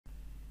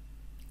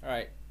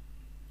Alright,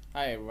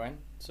 hi everyone.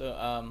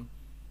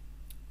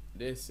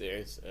 This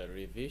is a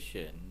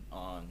revision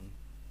on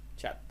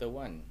chapter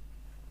 1.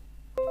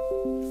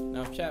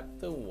 Now,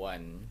 chapter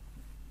 1,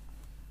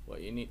 what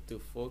you need to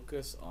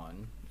focus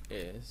on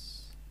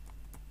is,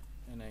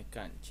 and I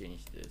can't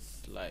change the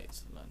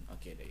slides.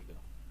 Okay, there you go.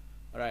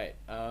 Alright,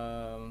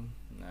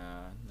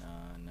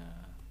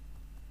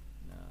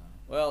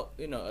 well,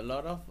 a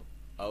lot of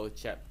our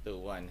chapter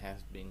 1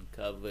 has been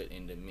covered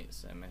in the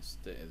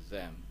mid-semester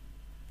exam.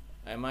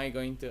 Am I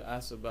going to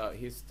ask about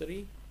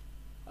history?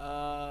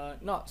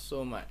 Not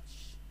so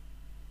much.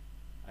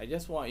 I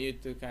just want you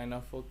to kind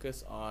of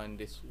focus on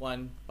this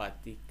one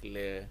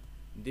particular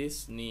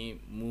Disney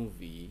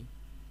movie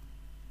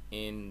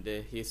in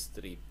the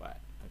history part.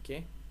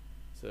 Okay,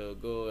 so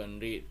go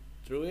and read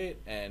through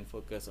it and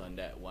focus on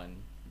that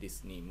one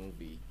Disney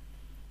movie.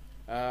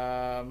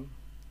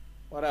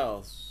 What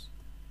else?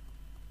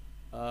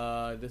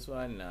 This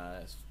one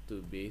is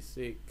too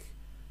basic.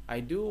 I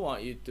do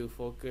want you to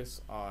focus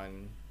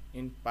on,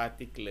 in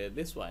particular,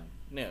 this one,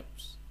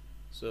 NURBS.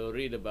 So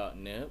read about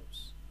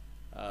NURBS,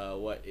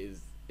 what is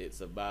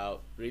it's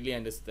about, really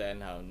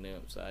understand how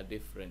NURBS are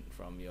different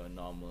from your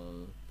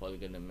normal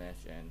polygonal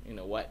mesh and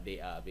what they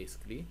are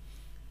basically,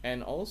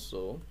 and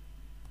also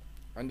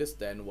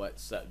understand what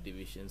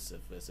subdivision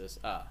surfaces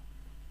are.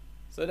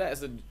 So that's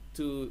the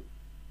two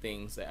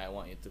things that I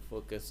want you to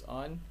focus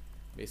on,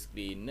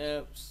 basically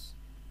NURBS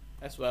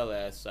as well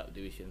as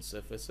subdivision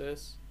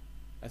surfaces,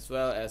 as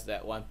well as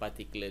that one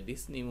particular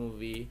Disney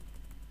movie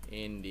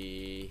in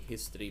the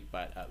history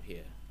part up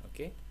here.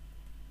 Okay,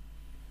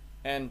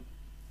 and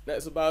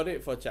that's about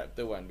it for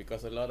chapter 1,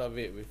 because a lot of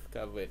it we've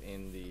covered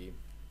in the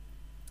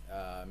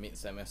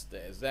mid-semester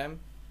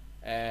exam,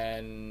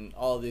 and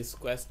all these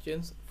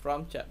questions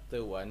from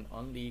chapter 1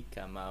 only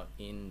come out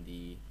in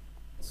the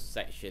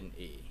section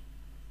A.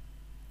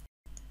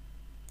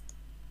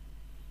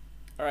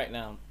 Alright,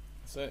 now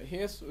so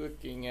here's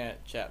looking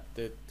at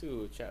chapter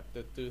 2.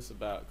 Chapter 2 is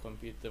about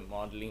computer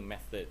modeling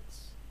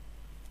methods.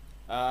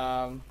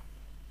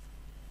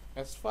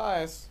 As far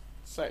as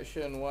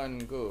section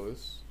 1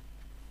 goes,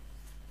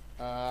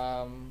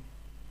 let's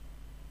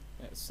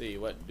see,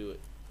 what did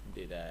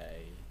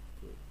I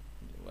put?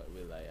 What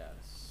will I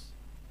ask?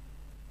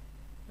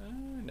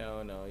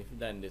 No, you've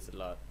done this a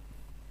lot.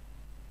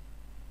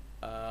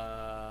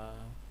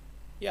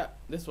 Yeah,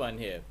 this one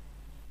here.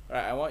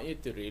 Alright, I want you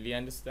to really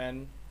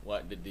understand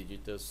what the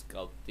digital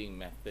sculpting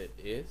method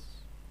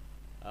is.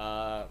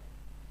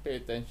 Pay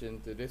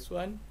attention to this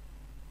one.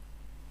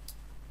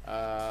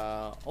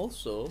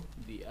 Also,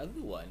 the other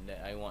one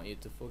that I want you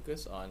to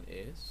focus on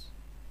is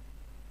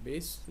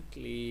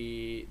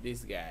basically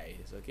these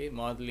guys, okay?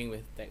 Modeling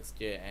with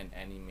texture and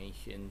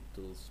animation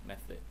tools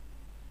method.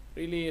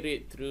 Really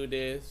read through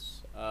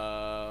this,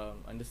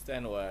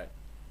 understand what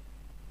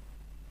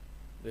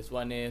this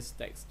one is,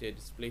 texture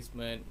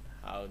displacement,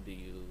 how do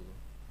you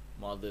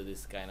model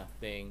this kind of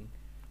thing,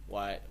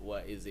 what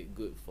is it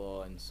good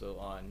for, and so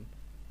on.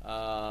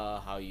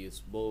 How you use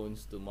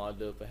bones to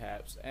model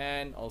perhaps,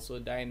 and also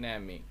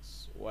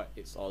dynamics, what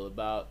it's all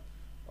about,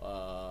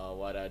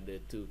 what are the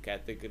two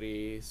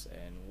categories,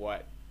 and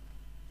what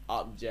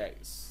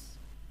objects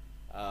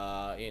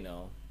are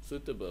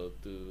suitable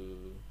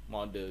to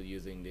model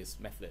using this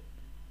method.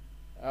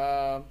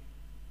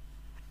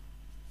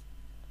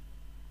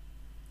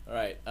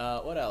 Alright,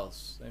 what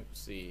else?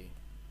 Let's see.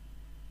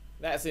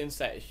 That's in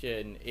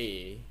section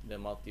A, the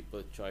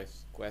multiple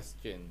choice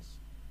questions.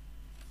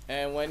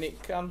 And when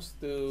it comes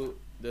to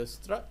the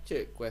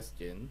structured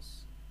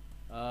questions,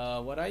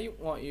 what I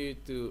want you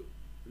to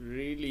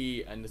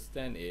really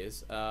understand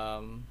is,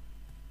 I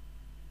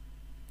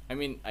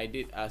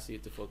did ask you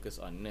to focus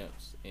on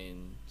NURBS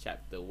in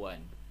chapter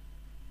 1.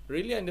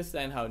 Really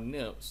understand how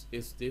NURBS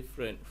is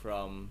different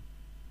from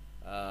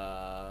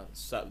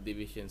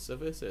subdivision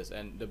surfaces,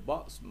 and the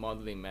box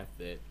modeling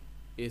method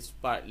is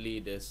partly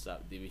the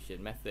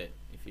subdivision method.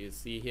 If you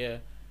see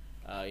here,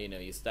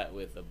 you start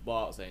with a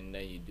box and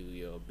then you do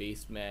your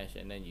base mesh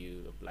and then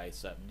you apply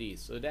sub-D.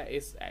 So that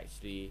is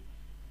actually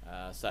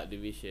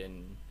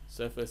subdivision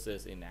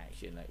surfaces in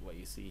action, like what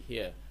you see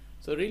here.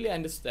 So really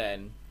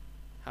understand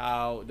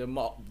how the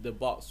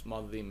box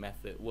modeling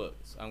method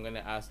works. I'm going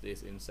to ask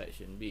this in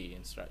section B,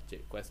 in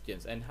structured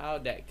questions, and how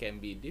that can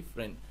be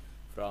different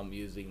from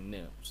using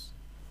NURBS.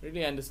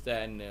 Really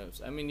understand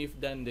NURBS. You've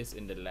done this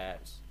in the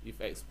labs.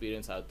 You've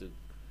experienced how to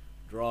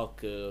draw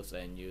curves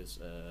and use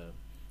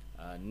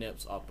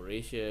NURBS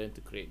operation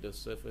to create those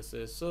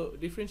surfaces. So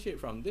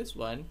differentiate from this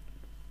one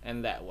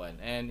and that one,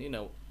 and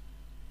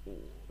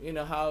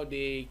how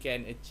they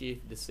can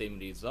achieve the same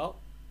result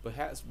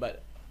perhaps,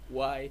 but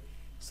why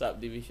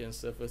subdivision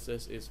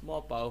surfaces is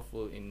more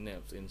powerful in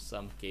NURBS in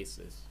some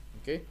cases.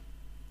 Okay.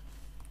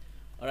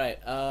 Alright,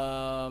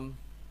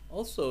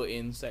 also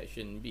in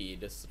section B,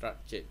 the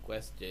structured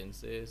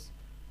questions is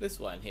this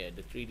one here,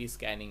 the 3D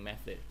scanning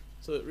method.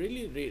 So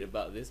really read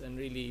about this and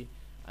really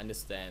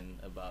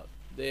understand about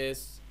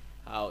this,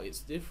 how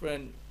it's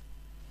different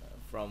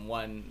from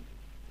one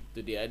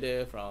to the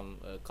other, from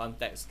a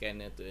contact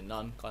scanner to a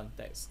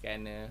non-contact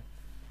scanner,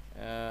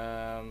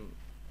 I'm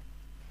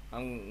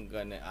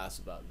gonna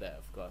ask about that,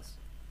 of course.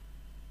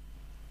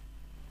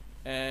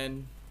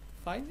 And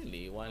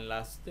finally, one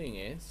last thing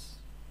is,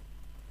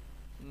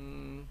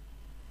 mm,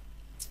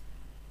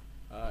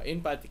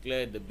 in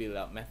particular, the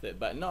build-up method,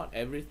 but not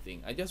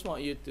everything. I just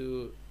want you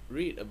to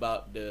read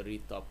about the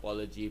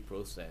retopology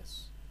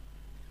process.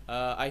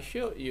 I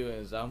showed you an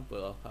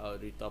example of how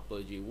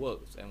retopology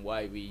works and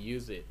why we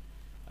use it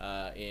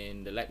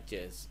in the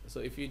lectures.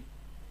 So if you,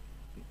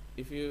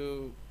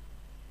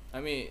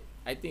 I mean,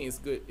 I think it's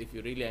good if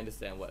you really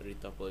understand what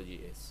retopology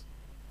is.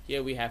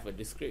 Here we have a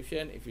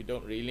description. If you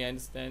don't really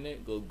understand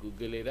it, go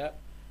Google it up.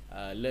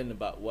 Learn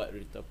about what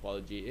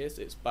retopology is.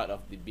 It's part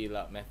of the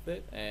build-up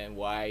method and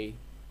why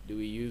do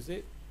we use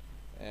it,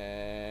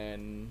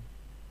 and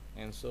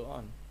so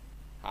on,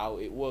 how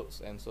it works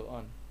and so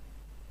on.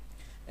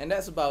 And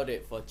that's about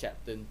it for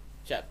chapter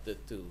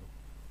 2.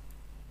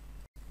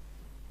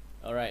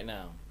 Alright,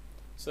 now,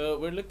 so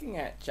we're looking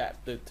at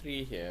chapter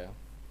 3 here.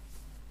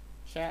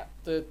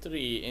 Chapter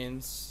 3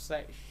 in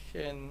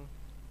section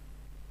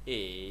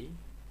A.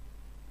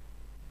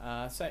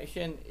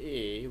 Section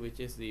A, which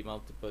is the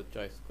multiple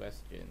choice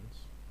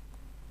questions.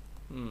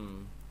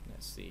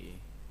 Let's see.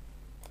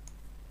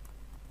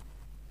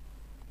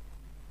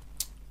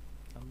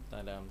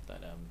 Tadam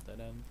tadam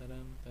tadam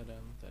tadam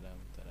tadam tadam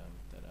tadam tadam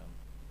tadam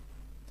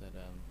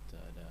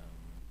tadam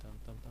tam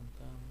tam tam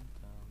tam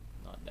tam.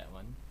 Not that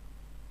one.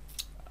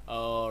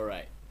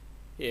 Alright,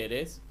 here it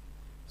is.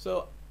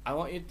 So I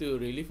want you to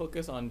really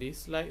focus on these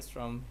slides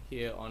from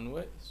here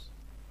onwards.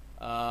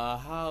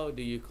 How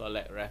do you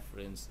collect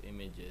reference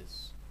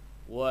images?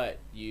 What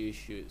you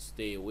should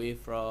stay away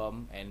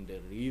from and the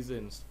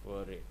reasons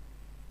for it.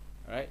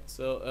 Alright,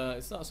 so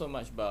it's not so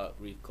much about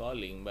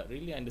recalling, but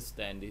really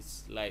understand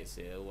these slides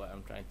here, what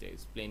I'm trying to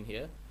explain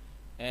here,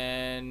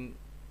 and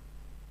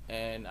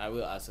I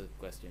will ask a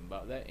question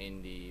about that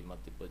in the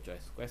multiple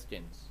choice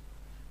questions.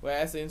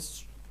 Whereas in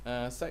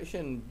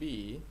section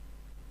B,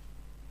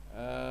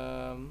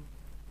 I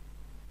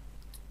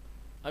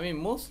mean,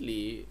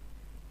 mostly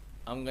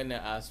I'm gonna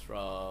ask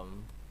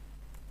from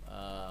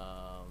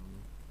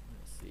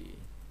let's see,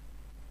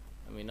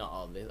 I mean, not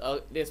all this,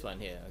 oh, this one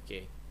here.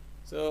 Okay,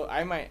 so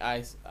I might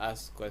ask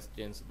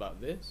questions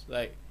about this,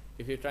 like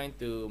if you're trying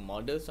to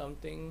model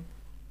something,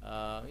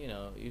 you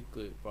know, you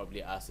could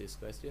probably ask these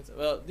questions.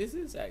 Well, this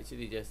is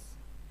actually just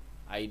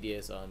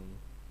ideas on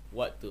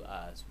what to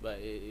ask, but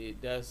it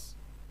does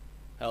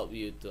help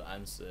you to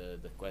answer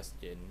the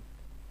question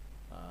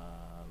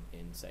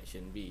in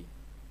section B.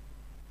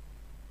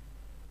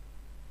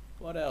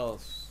 What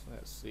else?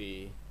 Let's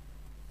see.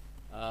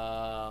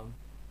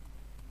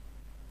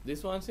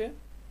 This one's here.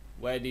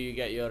 Where do you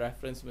get your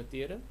reference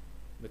material?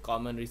 The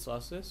common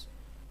resources.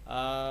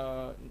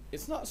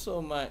 It's not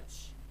so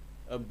much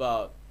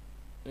about,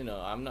 you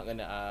know, I'm not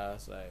gonna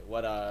ask like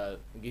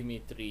give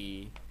me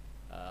 3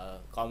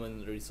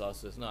 common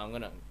resources. No, I'm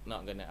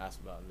not gonna ask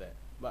about that.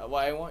 But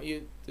what I want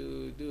you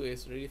to do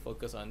is really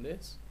focus on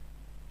this,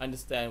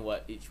 understand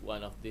what each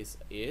one of this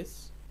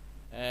is,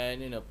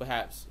 and, you know,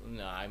 perhaps, you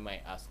know, I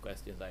might ask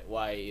questions like,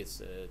 why is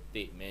a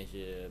tape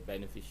measure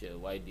beneficial?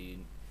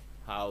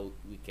 How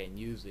we can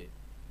use it?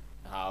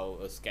 How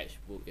a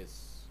sketchbook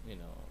is, you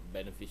know,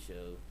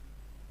 beneficial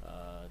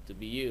to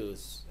be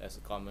used as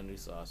a common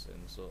resource,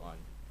 and so on.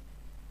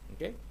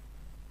 Okay,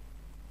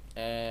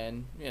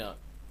 and, you know,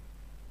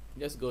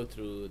 just go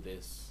through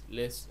this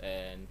list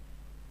and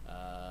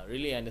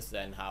really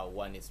understand how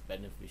one is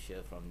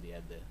beneficial from the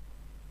other.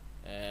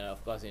 And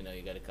of course, you know,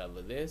 you got to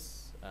cover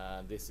this.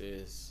 This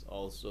is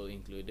also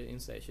included in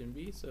section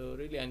B, so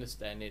really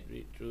understand it,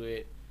 read through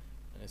it,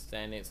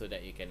 understand it, so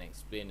that you can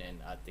explain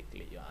and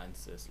articulate your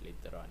answers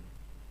later on.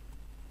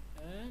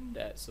 And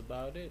that's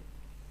about it.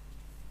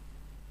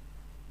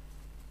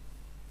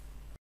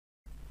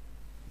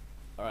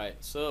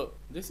 Alright, so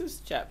this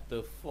is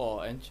chapter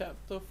 4, and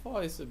chapter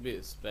 4 is a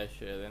bit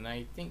special, and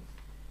I think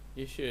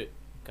you should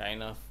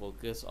kind of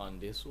focus on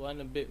this one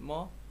a bit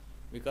more,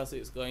 because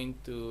it's going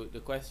to, the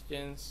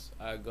questions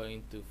are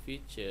going to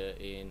feature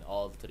in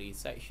all 3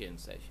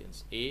 sections,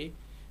 sections A,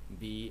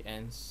 B,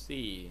 and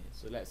C.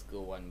 So let's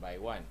go one by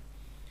one.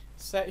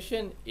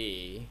 Section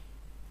A,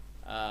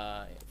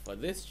 for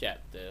this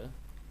chapter,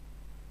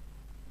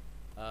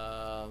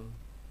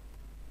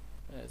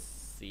 let's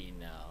see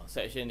now.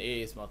 Section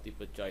A is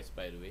multiple choice,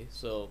 by the way.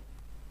 So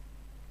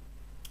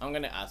I'm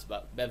gonna ask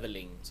about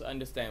beveling. So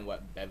understand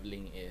what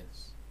beveling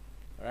is.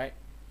 Alright?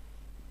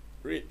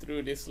 Read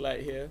through this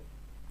slide here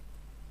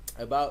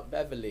about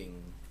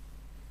beveling.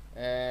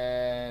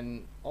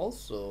 And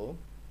also,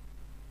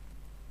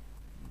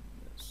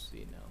 let's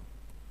see now.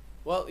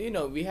 Well, you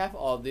know, we have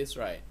all this,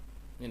 right?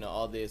 You know,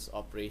 all these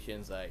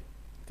operations like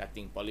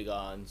cutting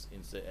polygons,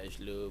 insert edge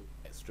loop,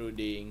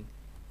 extruding,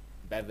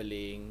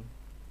 beveling,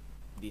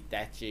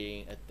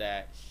 detaching,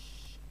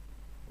 attach,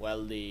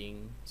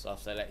 welding,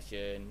 soft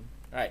selection,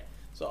 right?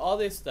 So all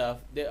this stuff,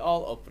 they're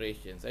all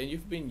operations, and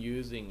you've been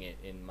using it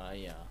in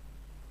Maya.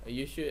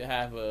 You should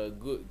have a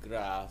good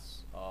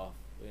grasp of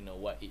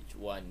what each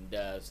one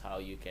does, how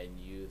you can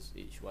use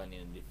each one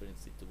in a different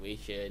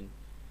situation.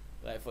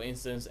 Like for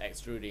instance,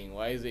 extruding.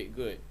 Why is it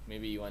good?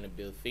 Maybe you want to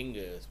build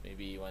fingers.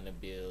 Maybe you want to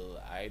build,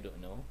 I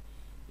don't know,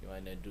 you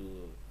want to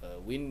do a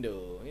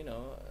window.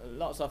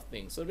 Lots of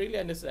things. So really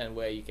understand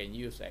where you can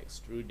use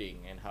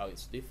extruding and how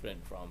it's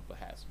different from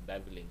perhaps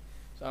beveling.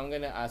 So I'm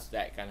gonna ask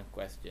that kind of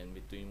question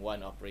between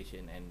one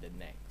operation and the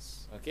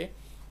next. Okay,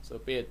 so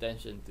pay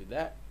attention to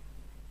that.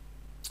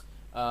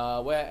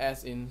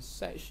 Whereas in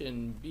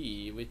section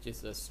B, which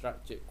is the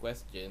structured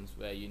questions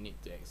where you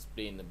need to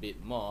explain a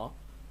bit more,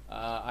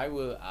 I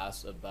will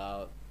ask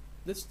about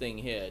this thing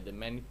here, the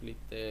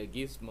manipulator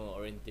gizmo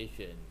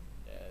orientation.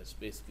 There's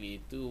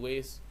basically two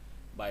ways,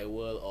 by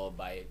world or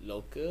by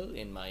local.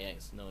 In Maya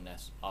it's known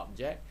as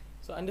object.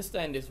 So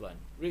understand this one,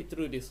 read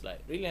through this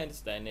slide, really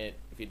understand it.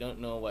 If you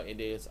don't know what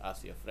it is,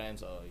 ask your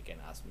friends or you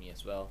can ask me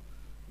as well.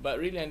 But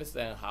really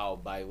understand how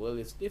by world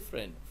is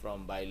different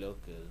from by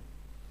local.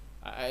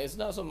 It's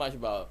not so much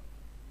about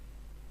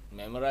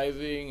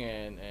memorizing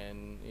and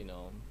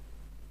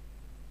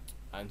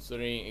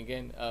answering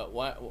again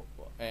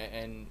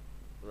and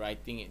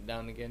writing it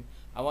down again.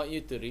 I want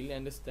you to really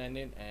understand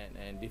it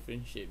and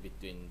differentiate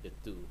between the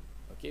two.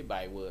 Okay,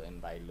 by word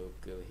and by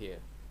local here.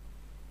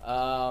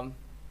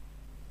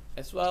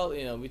 As well,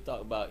 we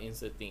talk about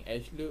inserting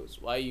edge loops.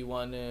 Why you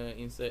wanna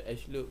insert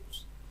edge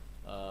loops?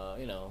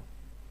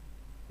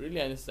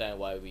 Really understand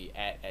why we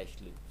add edge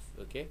loops.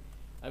 Okay,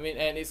 I mean,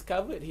 and it's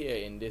covered here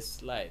in this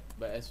slide,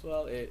 but as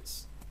well,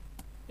 it's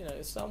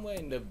it's somewhere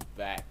in the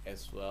back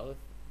as well,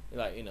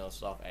 like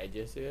soft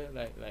edges here,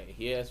 like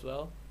here as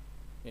well,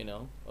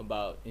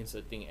 about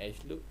inserting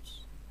edge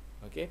loops.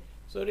 Okay,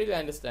 so really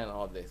understand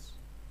all this.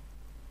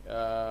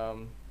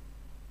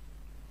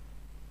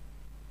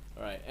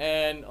 Alright,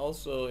 and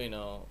also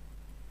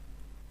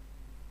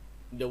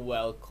the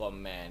well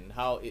command,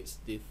 how it's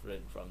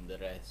different from the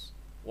rest.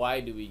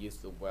 Why do we use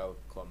the well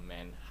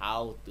command?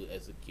 How to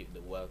execute the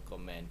well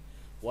command?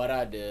 What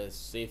are the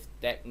safe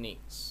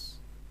techniques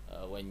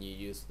when you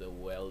use the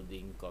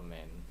welding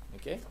command?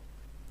 Okay.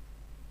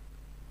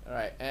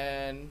 Alright,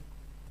 and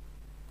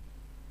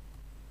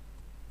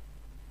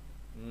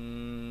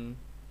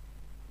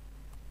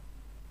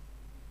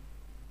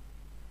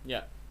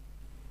yeah,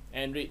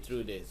 and read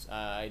through this.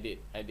 I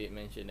did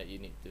mention that you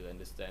need to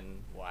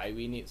understand why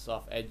we need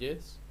soft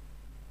edges.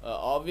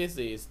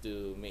 Obviously, is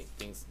to make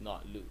things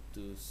not look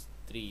too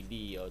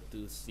 3D or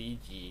too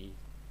CG,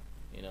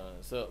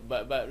 So,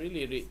 but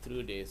really read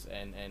through this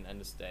and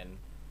understand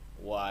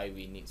why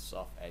we need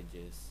soft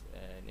edges,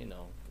 and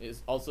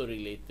it's also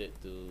related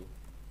to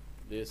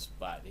this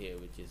part here,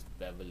 which is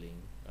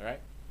beveling. All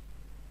right.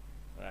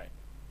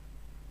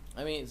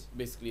 I mean, it's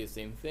basically the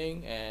same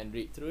thing, and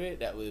read through it.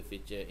 That will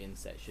feature in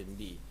section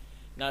B.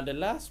 Now, the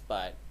last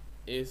part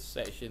is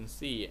section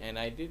C, and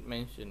I did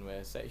mention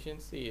where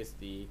section C is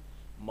the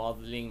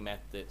modeling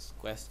methods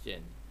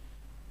question.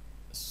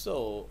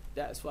 So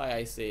that's why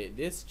I say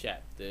this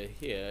chapter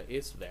here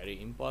is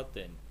very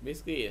important.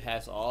 Basically, it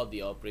has all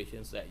the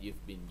operations that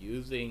you've been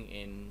using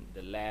in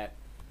the lab,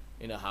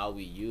 how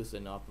we use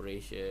an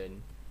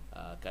operation,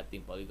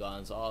 cutting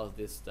polygons, all of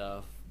this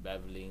stuff,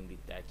 beveling,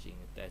 detaching,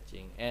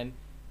 attaching, and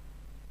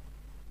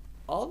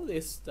all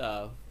this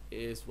stuff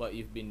is what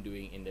you've been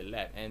doing in the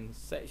lab. And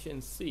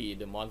section C,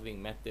 the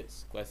modeling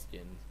methods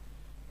questions,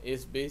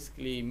 is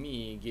basically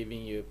me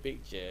giving you a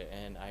picture,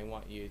 and I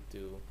want you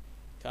to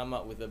come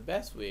up with the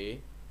best way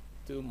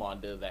to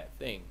model that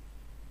thing.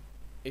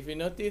 If you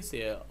notice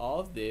here, all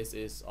of this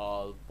is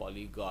all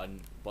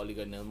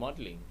polygonal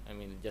modeling. I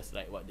mean, just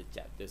like what the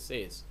chapter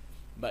says.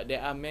 But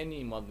there are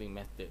many modeling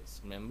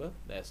methods. Remember,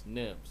 there's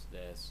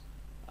NURBS,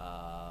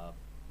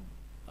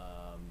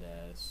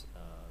 there's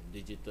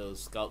digital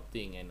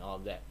sculpting and all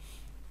that.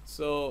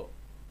 So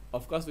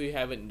of course we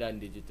haven't done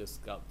digital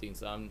sculpting,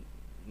 so I'm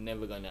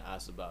never gonna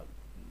ask about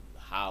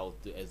how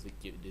to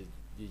execute this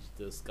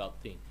digital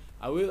sculpting.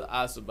 I will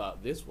ask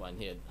about this one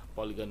here,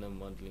 polygonal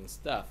modeling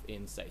stuff,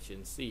 in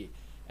section C,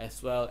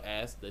 as well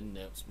as the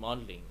NURBS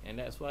modeling. And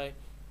that's why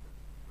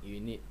you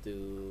need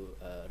to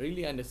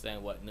really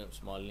understand what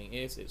NURBS modeling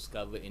is. It's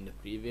covered in the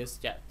previous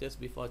chapters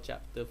before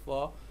chapter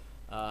 4.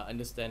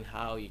 Understand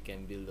how you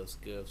can build those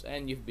curves,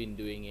 and you've been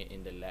doing it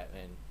in the lab,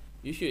 and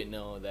you should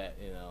know that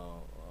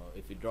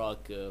if you draw a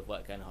curve,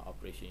 what kind of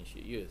operation you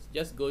should use.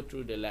 Just go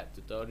through the lab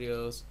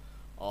tutorials,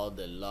 all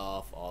the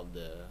loft, all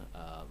the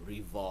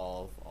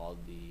revolve, all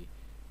the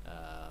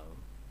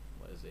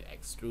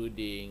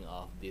extruding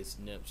of these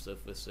NURBS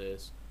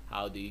surfaces.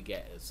 How do you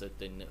get a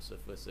certain NURBS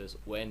surfaces?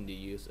 When do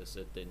you use a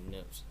certain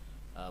NURBS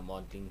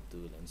modeling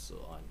tool, and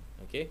so on.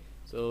 Okay,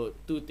 so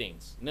two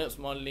things: NURBS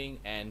modeling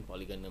and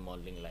polygonal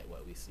modeling, like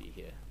what we see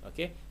here.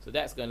 Okay, so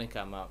that's gonna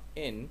come out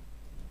in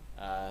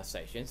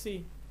section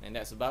C, and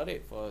that's about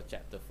it for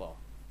chapter 4.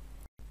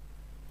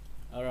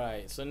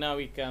 Alright, so now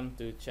we come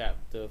to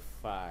chapter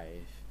 5,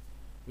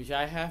 which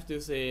I have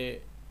to say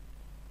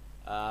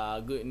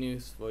good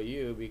news for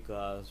you,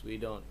 because we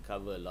don't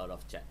cover a lot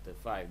of chapter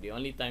 5. The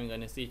only time you're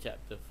gonna see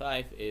chapter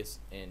 5 is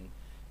in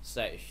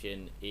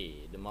section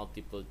A, the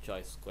multiple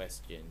choice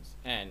questions,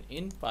 and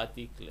in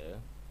particular,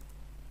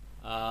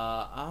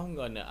 I'm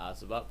gonna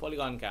ask about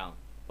polygon count.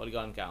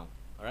 Polygon count.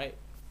 All right,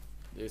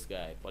 this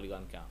guy,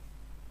 polygon count.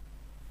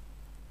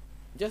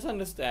 Just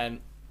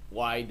understand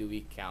why do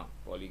we count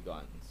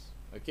polygons.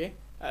 Okay,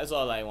 that's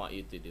all I want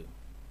you to do.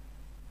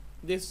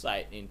 This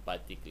side in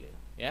particular,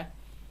 yeah.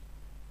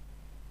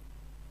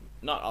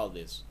 Not all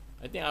this.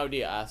 I think I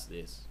already asked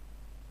this.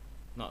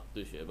 Not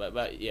too sure,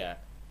 but yeah.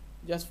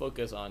 Just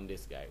focus on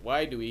this guy.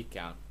 Why do we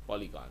count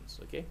polygons?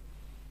 Okay,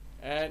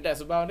 and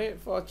that's about it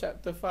for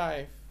chapter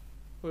 5.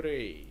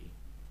 Hooray!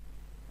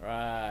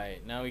 Right,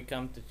 now we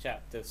come to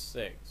chapter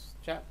 6.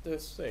 Chapter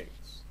 6.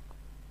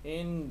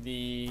 In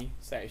the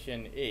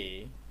section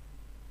A,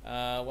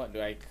 what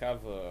do I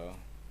cover?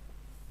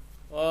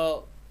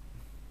 Well,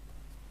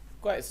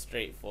 quite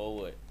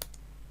straightforward.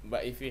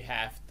 But if you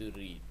have to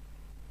read,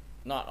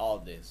 not all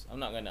this. I'm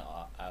not gonna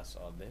ask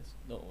all this.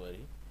 Don't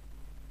worry.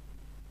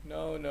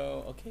 No.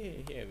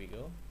 Okay, here we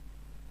go.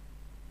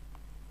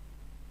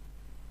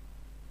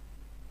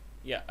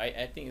 Yeah,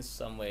 I think it's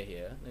somewhere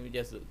here. Let me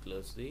just look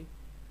closely.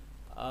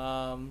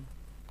 Yeah,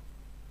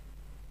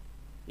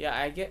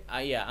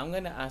 I'm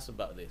gonna ask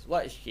about this.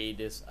 What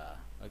shaders are,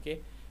 okay?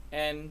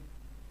 And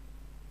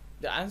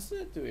the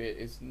answer to it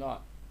is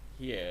not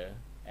here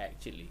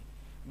actually.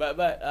 But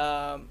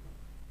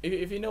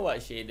if you know what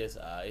shaders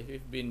are, if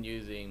you've been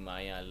using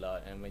Maya a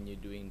lot, and when you're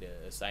doing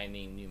the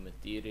assigning new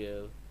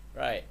material,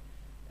 right?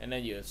 And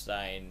then you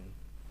assign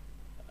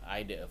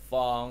either a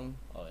Phong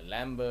or a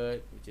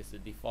Lambert, which is the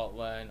default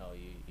one, or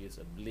you use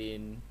a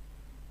Blinn,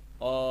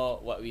 or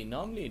what we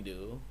normally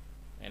do,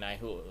 and I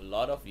hope a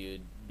lot of you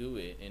do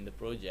it in the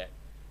project,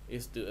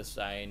 is to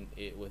assign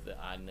it with the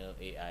Arnold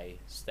AI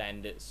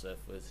standard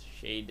surface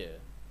shader.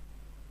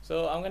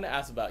 So I'm gonna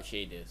ask about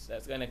shaders.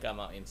 That's gonna come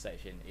out in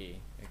section A.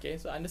 Okay,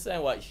 so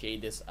understand what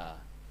shaders are.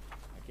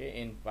 Okay,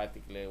 in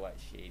particular what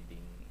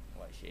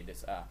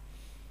shaders are.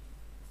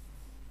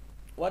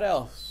 What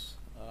else?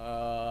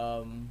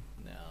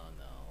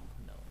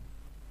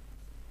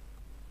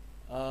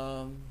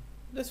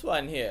 This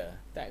one here,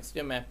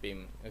 texture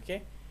mapping.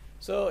 Okay,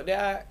 so there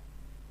are,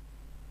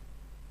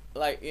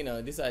 like, you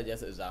know, these are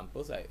just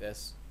examples like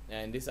this,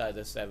 and these are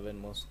the 7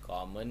 most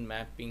common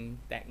mapping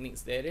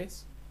techniques there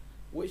is.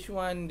 Which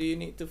one do you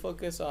need to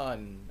focus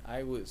on?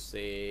 I would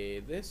say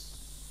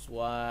this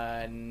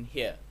one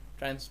here,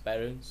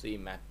 transparency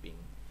mapping.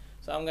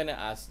 So I'm gonna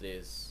ask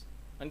this.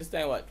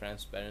 Understand what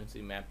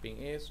transparency mapping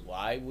is.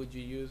 Why would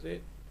you use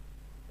it?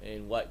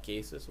 In what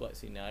cases, what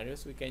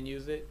scenarios we can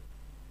use it?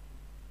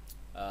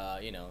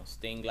 You know,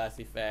 stained glass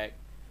effect,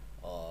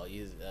 or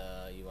you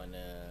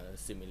wanna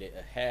simulate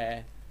a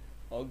hair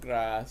or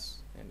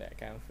grass and that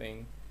kind of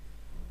thing.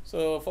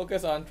 So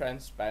focus on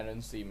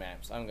transparency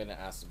maps. I'm gonna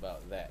ask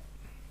about that.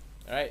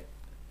 Alright,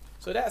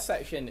 so that's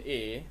section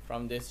A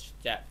from this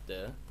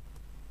chapter.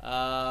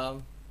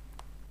 Other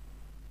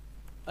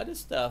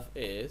stuff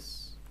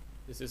is,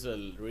 this is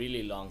a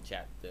really long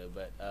chapter,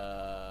 but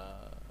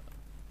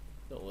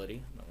don't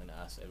worry, I'm not gonna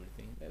ask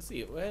everything. Let's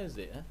see, where is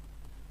it?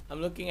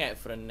 I'm looking at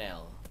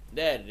Fresnel.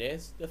 There it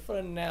is, the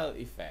Fresnel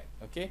effect.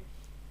 Okay,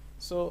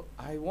 so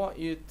I want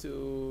you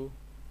to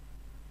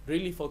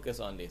really focus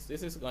on this.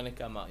 This is going to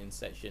come out in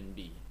section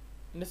B.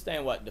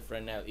 Understand what the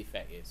Fresnel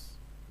effect is.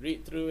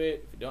 Read through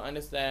it. If you don't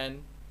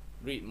understand,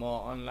 read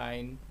more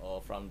online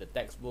or from the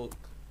textbook.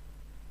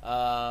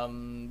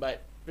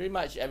 But pretty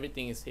much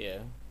everything is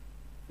here.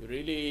 If you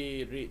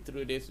really read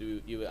through this,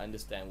 you will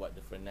understand what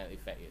the Fresnel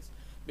effect is.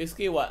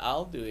 Basically what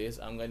I'll do is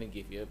I'm going to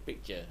give you a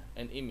picture,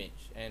 an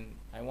image, and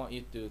I want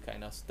you to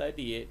kind of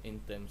study it in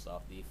terms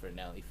of the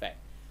Fresnel effect.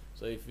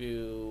 So if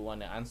you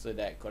want to answer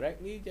that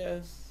correctly,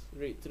 just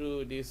read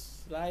through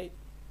this slide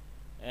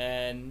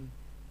and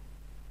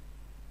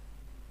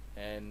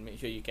make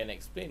sure you can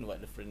explain what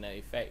the Fresnel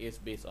effect is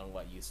based on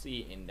what you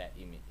see in that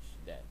image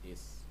that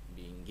is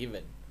being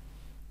given.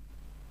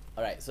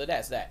 Alright, so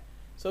that's that.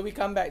 So we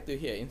come back to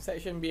here. In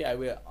section B, I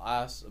will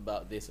ask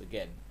about this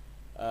again.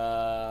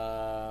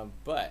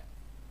 But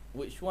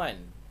which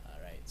one?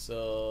 Alright,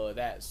 so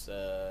that's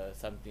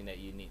something that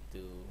you need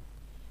to,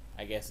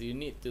 I guess you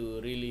need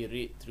to really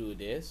read through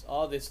this,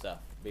 all this stuff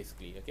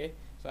basically. Okay,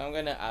 so I'm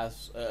gonna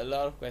ask a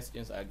lot of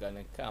questions are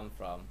gonna come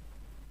from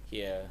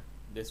here,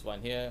 this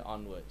one here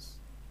onwards.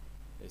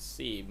 Let's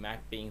see,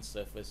 mapping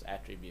surface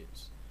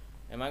attributes.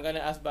 Am I gonna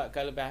ask about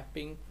color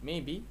mapping?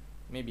 Maybe,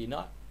 maybe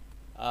not.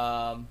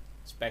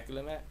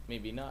 Specular map?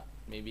 Maybe not,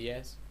 maybe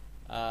yes.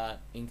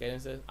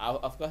 Incadences,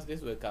 of course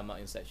this will come out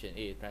in section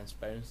A,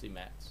 transparency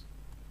maps.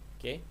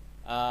 Okay,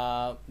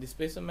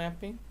 displacement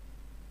mapping,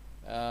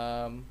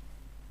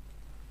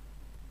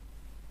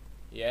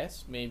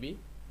 yes, maybe,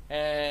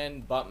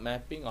 and bump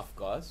mapping, of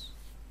course.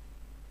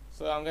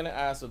 So I'm gonna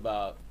ask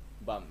about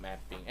bump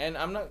mapping, and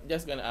I'm not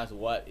just gonna ask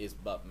what is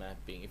bump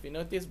mapping. If you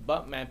notice,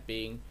 bump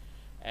mapping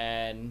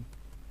and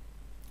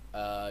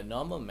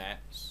normal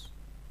maps,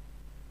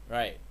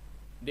 right,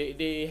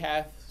 they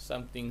have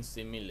something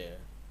similar,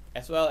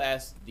 as well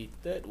as the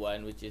third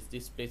one, which is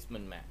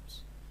displacement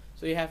maps.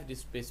 So you have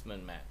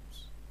displacement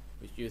maps.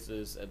 which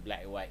uses a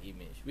black and white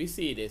image. We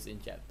see this in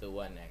chapter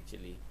 1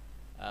 actually.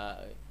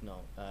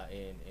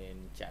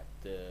 In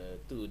chapter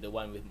 2, the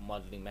one with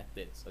modeling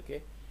methods.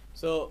 Okay,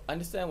 so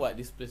understand what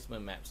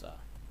displacement maps are,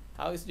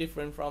 how it's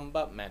different from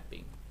bump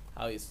mapping,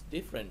 how it's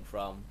different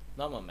from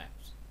normal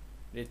maps.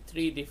 There are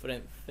 3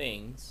 different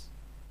things,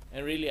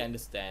 and really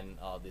understand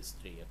all these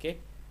 3. Okay,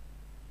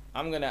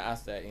 I'm gonna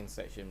ask that in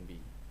section B.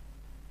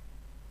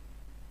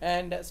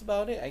 And that's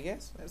about it, I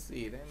guess. Let's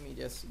see, let me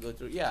just go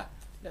through. Yeah,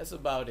 that's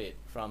about it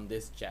from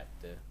this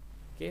chapter.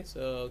 Okay,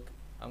 so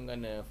I'm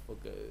gonna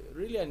focus,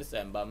 really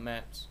understand bump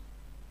maps,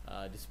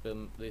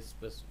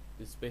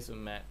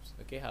 displacement maps,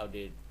 okay, how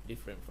they're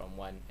different from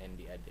one and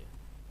the other.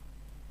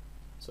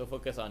 So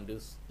focus on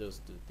those 2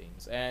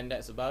 things. And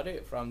that's about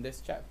it from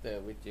this chapter,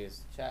 which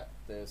is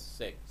chapter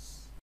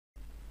 6.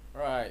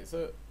 Alright,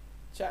 so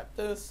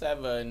chapter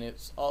 7,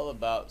 it's all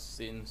about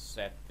scene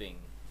setting.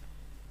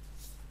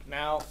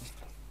 Now,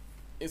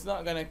 it's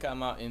not gonna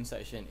come out in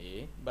section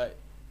A, but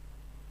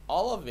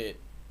all of it,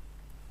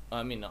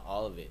 I mean not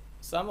all of it,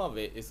 some of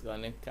it is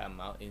gonna come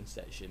out in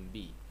section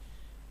B.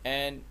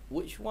 And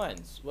which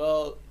ones?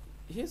 Well,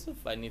 here's a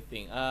funny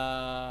thing.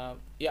 Yeah,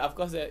 of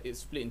course it's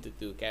split into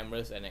 2: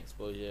 cameras and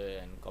exposure,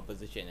 and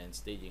composition and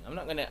staging. I'm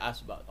not gonna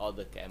ask about all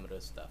the camera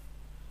stuff.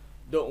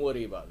 Don't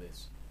worry about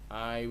this.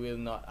 I will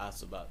not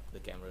ask about the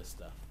camera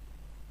stuff.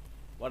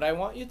 What I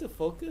want you to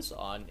focus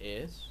on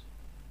is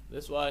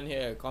this one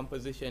here,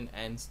 composition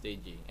and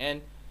staging.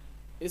 And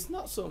it's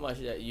not so much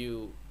that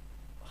you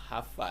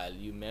hafal,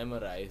 you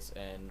memorize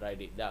and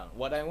write it down.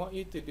 What I want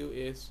you to do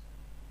is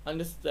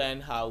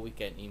understand how we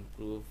can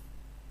improve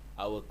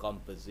our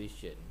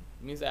composition.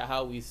 It means that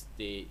how we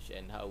stage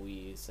and how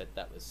we set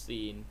up a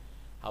scene,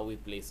 how we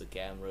place a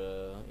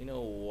camera, you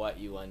know, what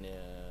you want to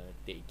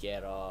take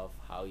care of,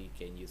 how you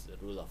can use the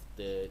rule of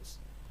thirds,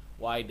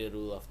 why the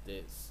rule of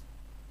thirds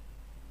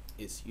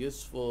is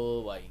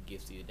useful, why it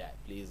gives you that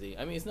pleasing.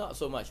 I mean, it's not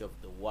so much of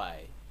the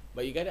why,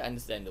 but you got to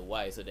understand the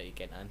why so that you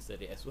can answer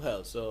it as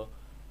well. So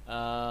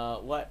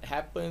what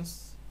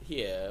happens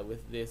here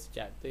with this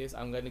chapter is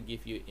I'm going to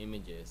give you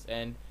images,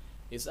 and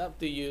it's up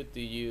to you to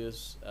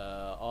use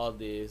all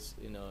these,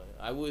 you know,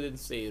 I wouldn't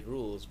say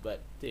rules, but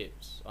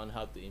tips on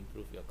how to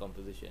improve your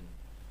composition.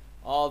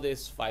 All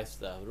this 5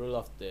 stuff: rule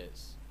of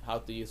thirds, how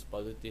to use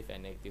positive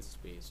and negative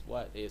space,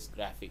 what is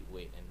graphic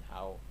weight and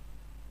how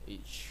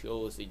it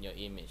shows in your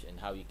image and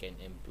how you can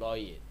employ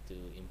it to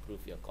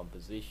improve your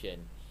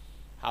composition,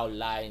 how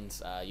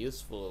lines are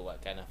useful,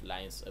 what kind of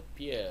lines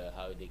appear,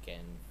 how they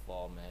can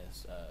form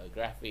as a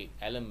graphic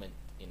element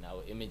in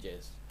our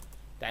images,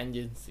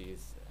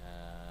 tangencies,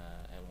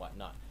 and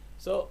whatnot.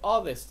 So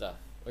all this stuff,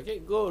 okay,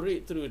 go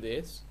read through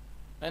this.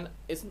 And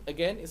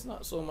it's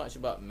not so much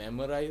about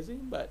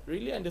memorizing, but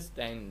really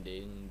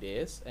understanding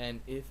this. And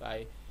if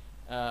a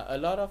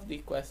lot of the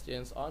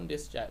questions on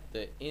this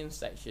chapter in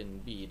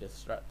section B, the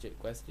structured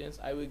questions,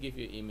 I will give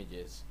you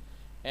images,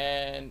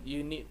 and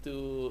you need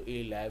to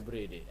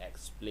elaborate it,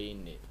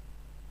 explain it,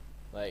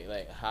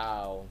 like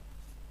how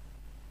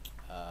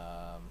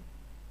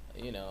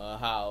you know,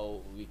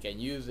 how we can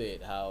use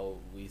it, how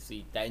we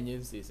see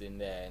tangencies in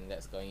there, and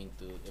that's going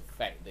to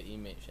affect the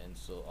image and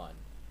so on.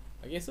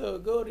 Okay, so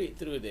go read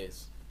through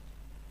this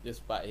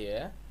part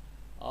here,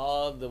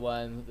 all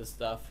the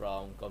stuff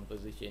from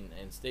composition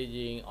and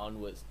staging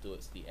onwards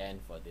towards the end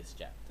for this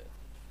chapter.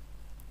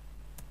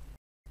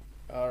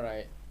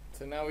 Alright,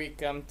 so now we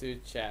come to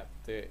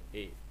chapter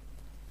 8.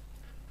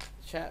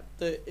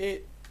 Chapter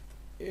 8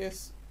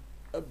 is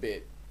a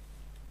bit,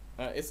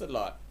 it's a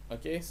lot.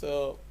 Okay,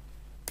 so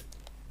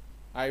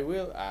I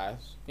will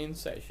ask in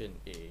section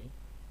A,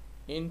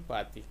 in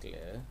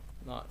particular,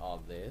 not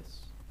all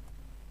this,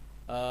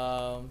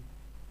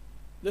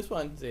 this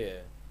one's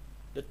here,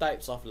 the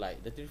types of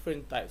light, the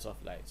different types of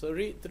light. So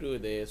read through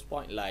this: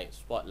 point lights,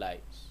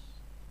 spotlights,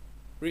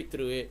 read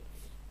through it,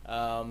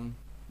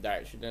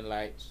 directional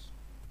lights,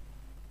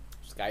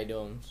 sky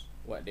domes,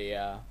 what they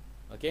are,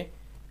 okay,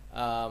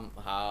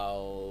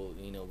 how,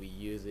 you know, we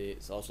use it.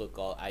 It's also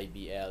called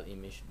IBL,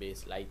 image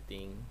based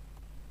lighting.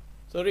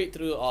 So read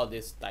through all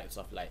these types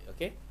of light,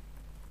 okay.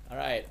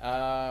 Alright,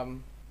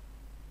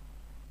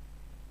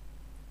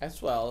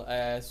 as well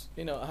as,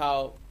 you know,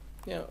 how,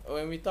 you know,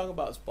 when we talk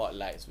about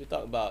spotlights, we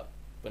talk about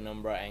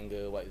penumbra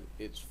angle, what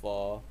it's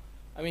for.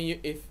 I mean,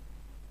 if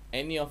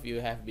any of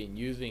you have been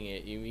using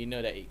it, you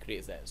know that it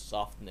creates that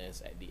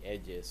softness at the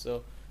edges,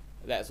 so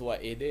that's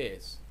what it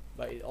is.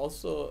 But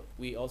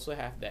we also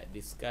have that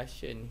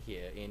discussion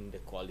here in the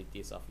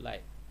qualities of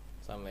light,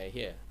 somewhere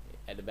here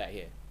at the back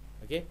here,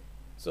 okay.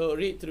 So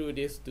read through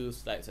these 2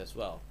 slides as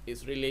well.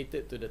 It's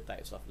related to the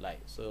types of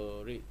light,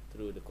 so read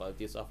through the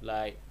qualities of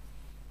light,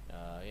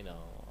 you know,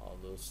 all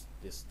this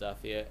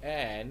stuff here,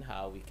 and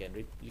how we can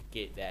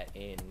replicate that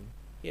in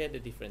here, the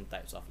different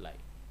types of light.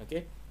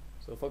 Okay,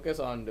 so focus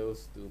on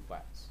those 2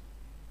 parts.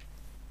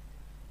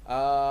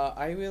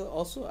 I will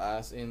also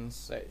ask in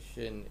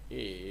section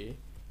A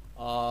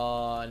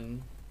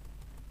on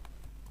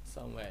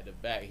somewhere at the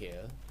back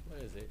here.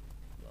 Where is it?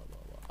 Blah, blah,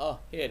 blah. Oh,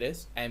 here it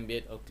is,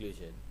 ambient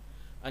occlusion.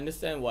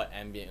 understand what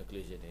ambient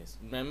occlusion is.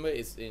 Remember,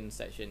 it's in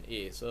section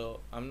A,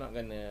 so I'm not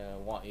gonna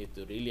want you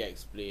to really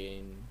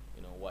explain,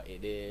 you know, what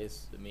it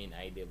is, the main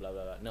idea, blah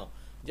blah blah. No,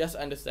 just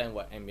understand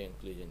what ambient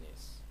occlusion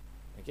is.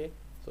 Okay,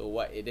 so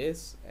what it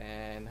is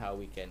and how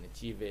we can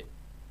achieve it,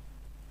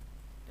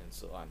 and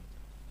so on.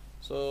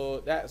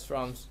 So that's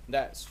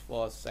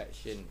for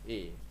section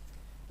A.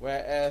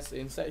 Whereas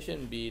in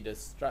section B, the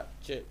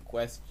structured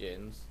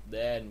questions,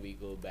 then we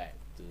go back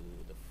to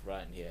the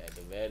front here, at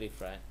the very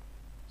front.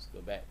 Let's go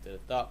back to the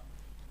top.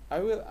 I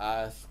will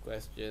ask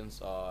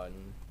questions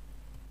on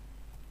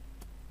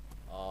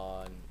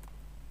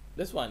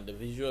this one, the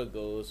visual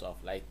goals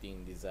of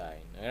lighting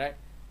design. Alright,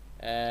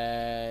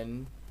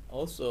 and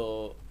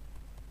also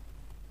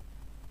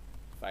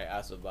if I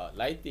ask about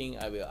lighting,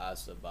 I will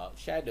ask about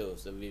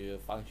shadows, the visual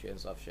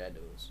functions of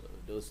shadows. So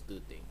those two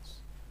things.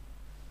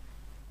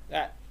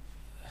 That,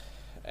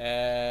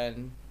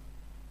 and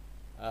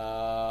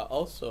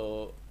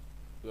also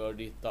we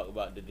already talked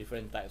about the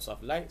different types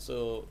of light,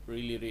 so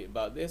really read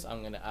about this.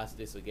 I'm gonna ask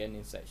this again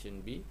in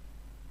section B.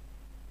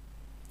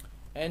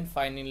 And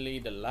finally,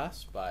 the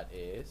last part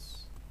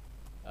is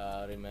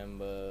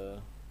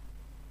remember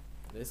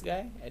this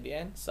guy at the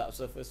end,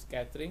 subsurface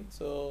scattering.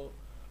 So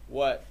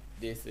what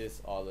this is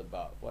all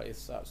about, what is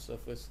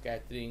subsurface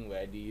scattering,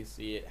 where do you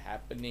see it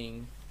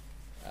happening?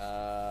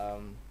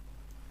 And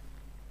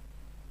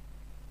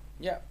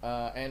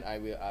I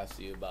will ask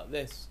you about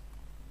this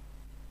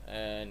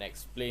and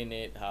explain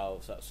it, how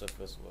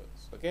subsurface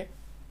works. Okay,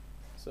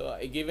 so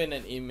given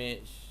an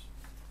image,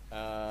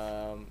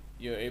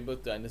 you're able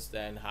to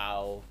understand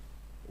how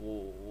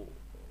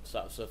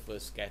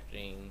subsurface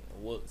scattering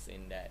works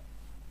in that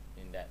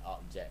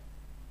object.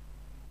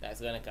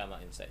 That's gonna come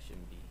out in section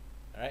B.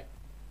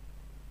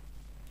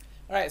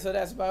 Alright, so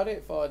that's about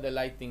it for the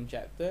lighting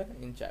chapter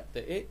in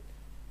chapter 8.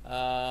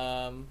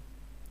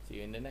 See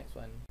you in the next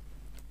one.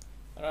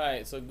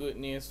 Alright, so good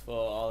news for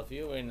all of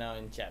you. We're now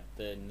in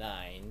chapter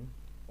 9.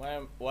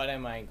 What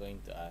am I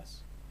going to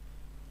ask?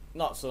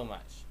 Not so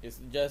much. It's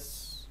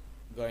just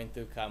going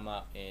to come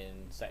up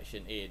in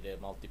section A, the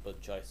multiple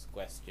choice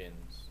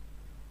questions.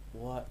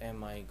 What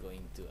am I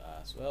going to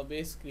ask? Well,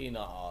 basically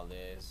not all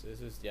this.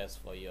 This is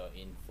just for your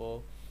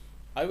info.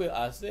 I will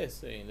ask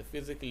this in the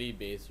physically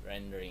based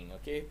rendering,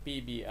 okay,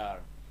 PBR.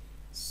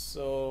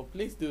 So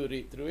please do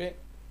read through it.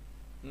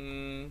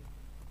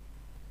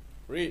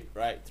 Read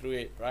right through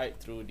it, right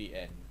through the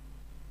end.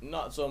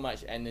 Not so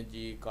much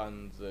energy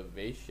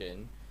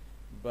conservation,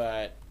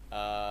 but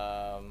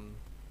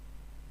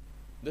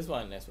this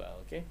one as well,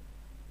 okay?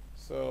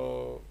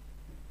 So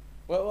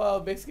well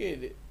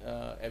basically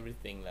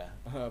everything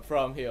lah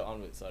from here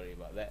onwards. Sorry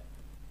about that.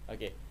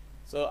 Okay,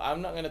 so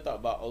I'm not gonna talk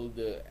about all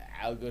the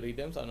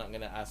algorithms. I'm not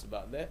gonna ask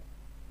about that.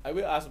 I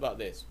will ask about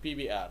this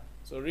PBR.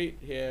 So read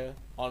here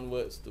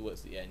onwards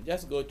towards the end.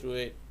 Just go through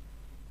it,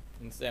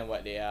 understand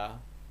what they are.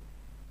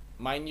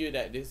 Mind you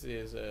that this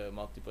is a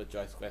multiple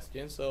choice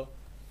question, so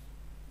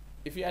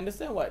if you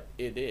understand what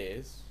it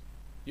is,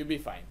 you'll be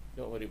fine.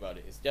 Don't worry about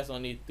it. It's just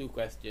only 2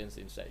 questions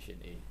in section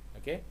A.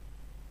 Okay,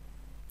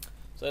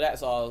 so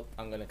that's all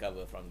I'm gonna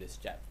cover from this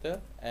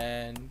chapter,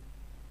 and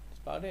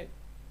that's about it.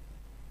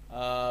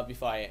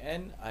 Before I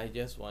end, I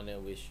just wanna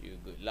wish you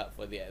good luck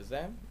for the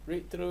exam.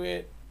 Read through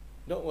it.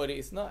 Don't worry,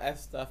 it's not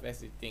as tough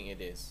as you think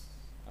it is.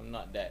 I'm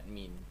not that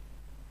mean.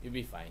 You'll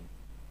be fine.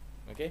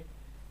 Okay,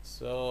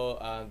 so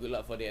good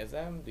luck for the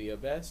exam. Do your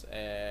best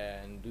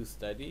and do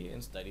study,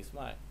 and study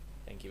smart.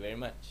 Thank you very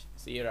much.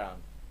 See you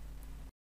around.